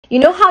You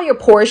know how your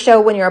pores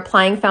show when you're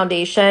applying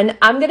foundation?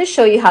 I'm going to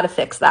show you how to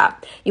fix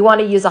that. You want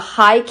to use a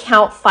high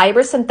count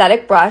fiber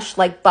synthetic brush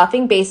like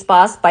Buffing Base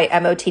Boss by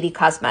M.O.T.D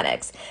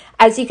Cosmetics.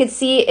 As you can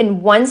see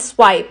in one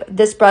swipe,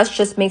 this brush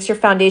just makes your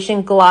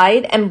foundation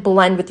glide and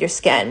blend with your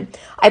skin.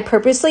 I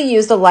purposely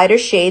used a lighter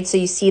shade so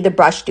you see the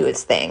brush do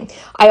its thing.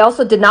 I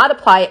also did not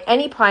apply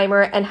any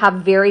primer and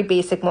have very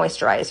basic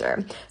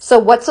moisturizer. So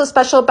what's so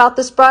special about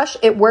this brush?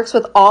 It works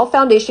with all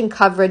foundation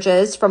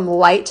coverages from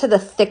light to the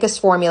thickest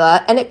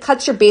formula, and it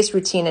cuts your base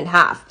routine in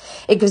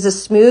half. It gives a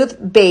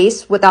smooth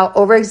base without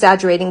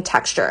over-exaggerating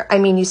texture. I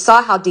mean, you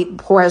saw how deep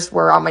the pores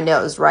were on my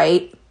nose,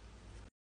 right?